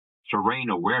Terrain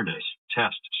awareness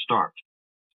test start.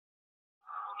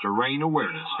 Terrain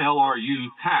awareness LRU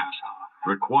pass.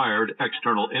 Required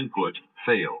external input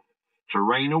fail.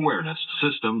 Terrain awareness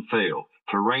system fail.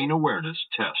 Terrain awareness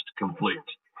test complete.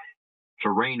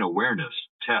 Terrain awareness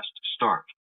test start.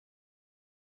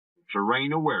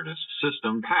 Terrain awareness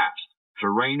system passed.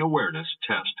 Terrain awareness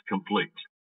test complete.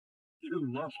 Too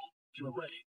low,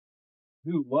 terrain.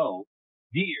 Too low,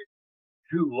 deer.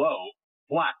 Too low,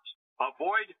 flat.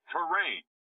 Avoid terrain.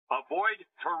 Avoid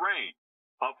terrain.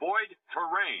 Avoid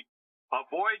terrain.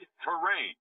 Avoid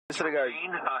terrain.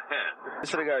 Terrain ahead.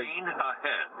 Terrain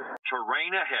ahead.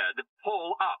 Terrain ahead.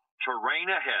 Pull up. Terrain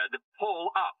ahead. Pull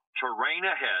up. Terrain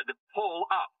ahead. Pull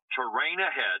up. Terrain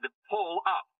ahead. Pull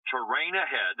up. Terrain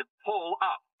ahead. Pull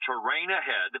up. Terrain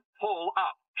ahead. Pull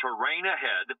up. Terrain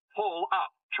ahead. Pull up.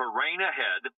 Terrain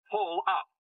ahead. Pull up.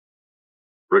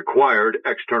 Required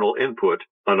external input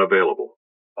unavailable.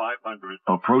 500.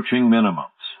 Approaching minimums.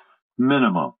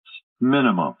 Minimums.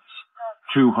 Minimums.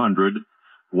 200,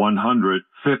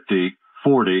 150,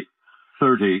 40,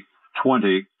 30,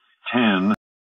 20, 10.